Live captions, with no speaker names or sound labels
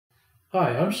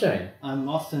Hi, I'm Shane. I'm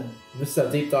Austin. This is our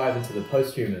deep dive into the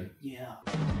posthuman. Yeah.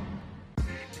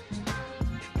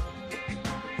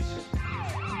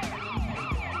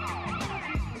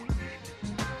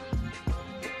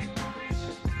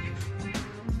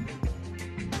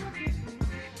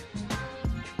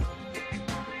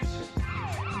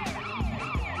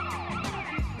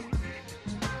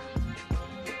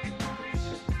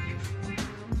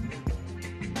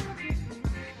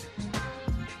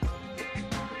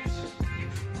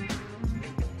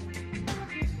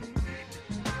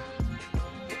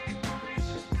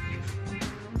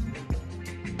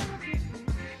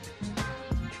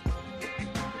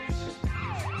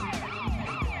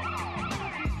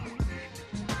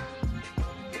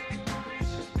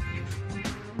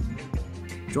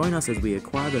 Join us as we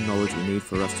acquire the knowledge we need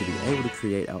for us to be able to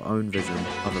create our own vision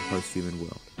of a posthuman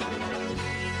world.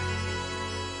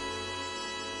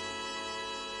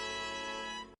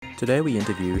 Today we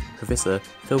interview Professor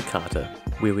Phil Carter,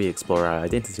 where we explore our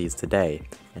identities today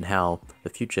and how the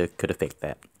future could affect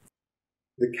that.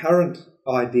 The current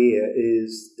idea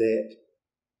is that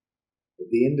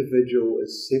the individual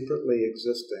is separately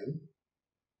existing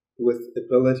with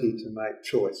ability to make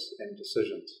choice and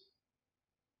decisions.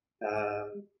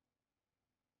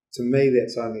 To me,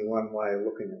 that's only one way of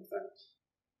looking at things.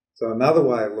 So another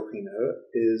way of looking at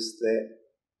it is that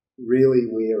really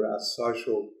we are a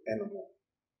social animal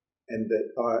and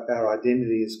that our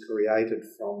identity is created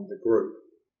from the group.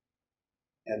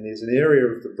 And there's an area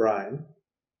of the brain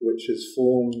which is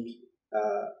formed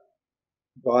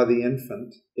by the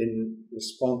infant in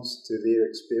response to their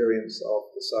experience of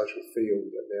the social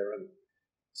field that they're in.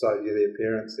 So their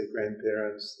parents, their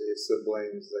grandparents, their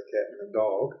siblings, the cat and the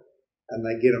dog, and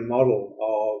they get a model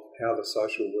of how the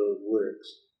social world works.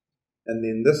 And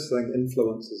then this thing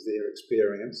influences their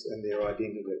experience and their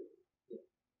identity.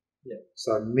 Yeah.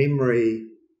 So memory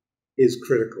is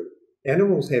critical.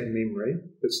 Animals have memory,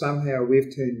 but somehow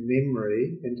we've turned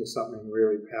memory into something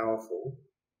really powerful.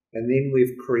 And then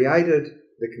we've created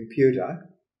the computer,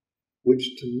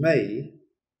 which to me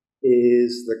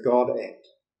is the God act.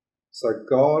 So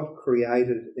God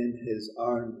created in his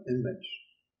own image.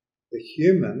 The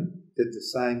human did the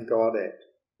same God act.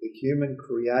 The human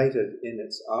created in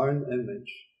its own image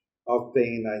of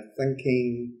being a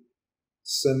thinking,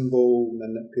 symbol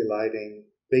manipulating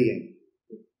being.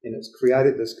 And it's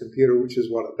created this computer, which is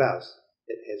what it does.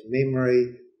 It has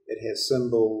memory, it has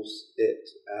symbols, it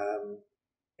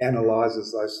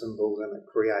analyzes those symbols, and it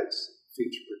creates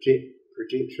future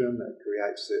projection, it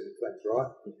creates certain things,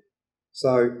 right?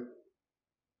 So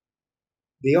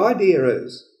the idea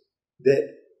is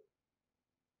that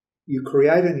you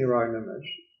create in your own image,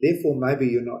 therefore maybe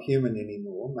you're not human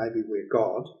anymore, maybe we're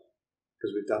God,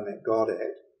 because we've done that God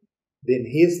act. Then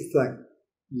here's the thing,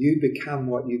 you become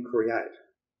what you create.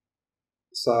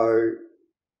 So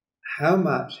how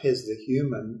much has the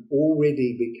human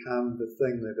already become the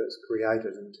thing that it's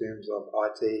created in terms of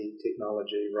IT,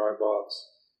 technology, robots,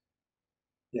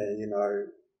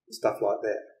 stuff like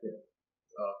that? Yeah.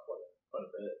 Quite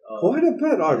a bit. Quite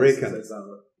a bit, I reckon. It's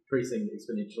increasing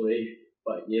exponentially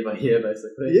by year,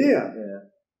 basically. Yeah.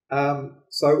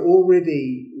 So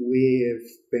already we've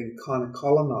been kind of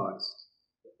colonised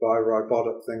by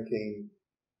robotic thinking,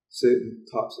 certain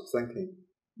types of thinking.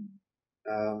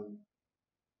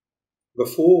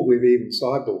 Before we've even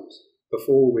cyborgs,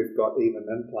 before we've got even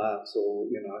implants or,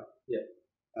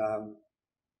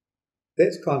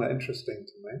 that's kind of interesting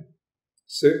to me.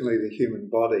 Certainly the human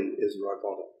body is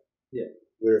robotic. Yeah.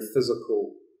 We're a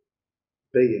physical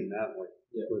being, aren't we?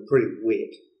 Yeah. We're pretty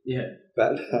wet. Yeah.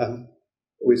 But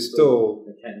we're still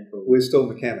mechanical. We're still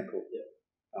mechanical. Yeah.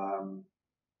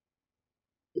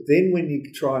 But then when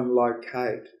you try and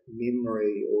locate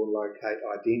memory or locate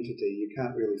identity, you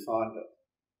can't really find it.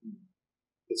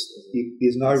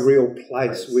 There's no real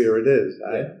place where it is.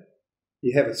 Yeah.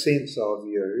 You have a sense of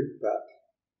you, but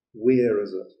where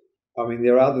is it? I mean,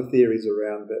 there are other theories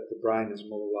around that the brain is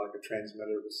more like a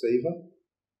transmitter-receiver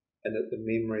and that the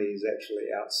memory is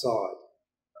actually outside.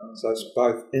 So it's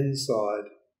both inside,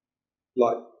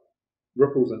 like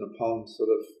ripples in a pond sort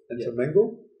of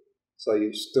intermingle, so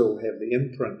you still have the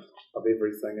imprint of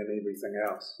everything and everything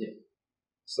else. Yeah.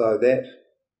 So that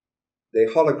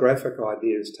the holographic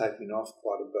idea is taking off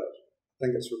quite a bit. I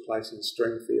think it's replacing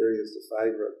string theory as the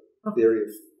favourite theory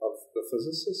of the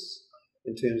physicists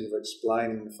in terms of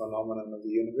explaining the phenomenon of the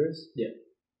universe. Yeah.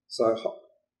 So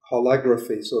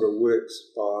holography sort of works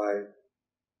by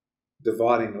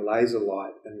dividing the laser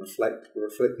light and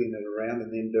reflecting it around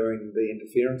and then doing the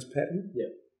interference pattern.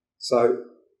 Yeah. So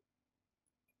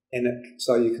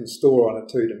you can store on a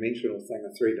two-dimensional thing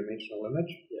a three-dimensional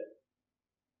image. Yeah.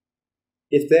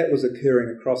 if that was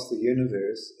occurring across the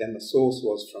universe and the source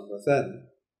was from within,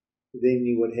 then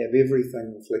you would have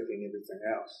everything reflecting everything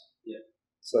else. Yeah.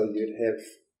 So you'd have,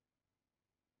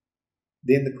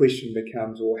 then the question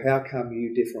becomes, well, how come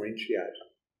you differentiate?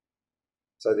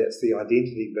 So that's the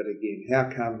identity bit again. How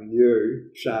come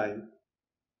you, Shane,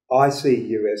 I see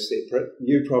you as separate,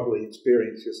 you probably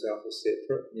experience yourself as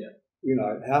separate. Yeah. You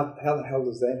know, how the hell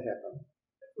does that happen?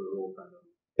 We're all kind of,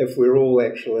 If we're all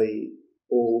actually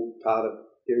all part of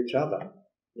each other.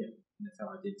 yeah, and that's how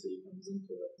identity comes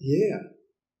into it. Yeah.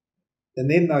 And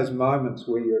then those moments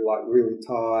where you're like really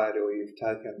tired, or you've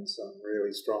taken some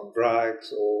really strong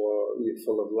drugs, or you're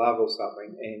full of love or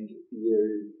something, and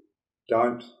you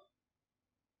don't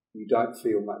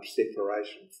feel much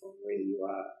separation from where you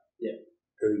are, yeah,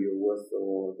 who you're with,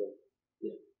 or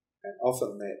yeah. And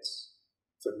often that's,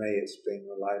 for me, it's been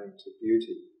relating to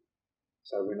beauty.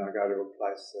 So when I go to a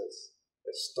place that's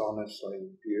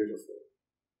astonishingly beautiful,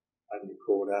 and you're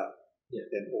caught up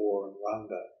in awe and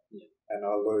wonder, and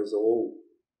I lose all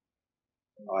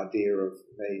idea of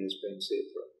me as being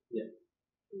separate. Yeah.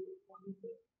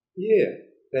 Yeah,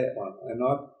 that one. And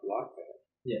I like that.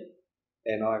 Yeah.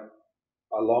 And I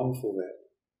long for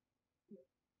that.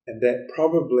 And that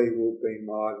probably will be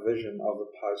my vision of a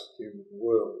post-human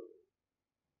world,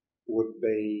 would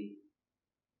be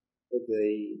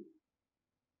the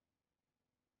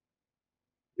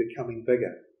becoming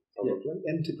bigger, probably,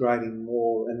 integrating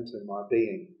more into my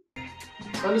being.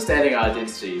 So understanding our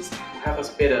identities will help us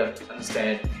better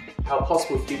understand how a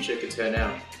possible future could turn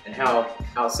out and how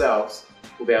ourselves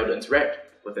will be able to interact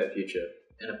with that future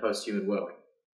in a post-human world.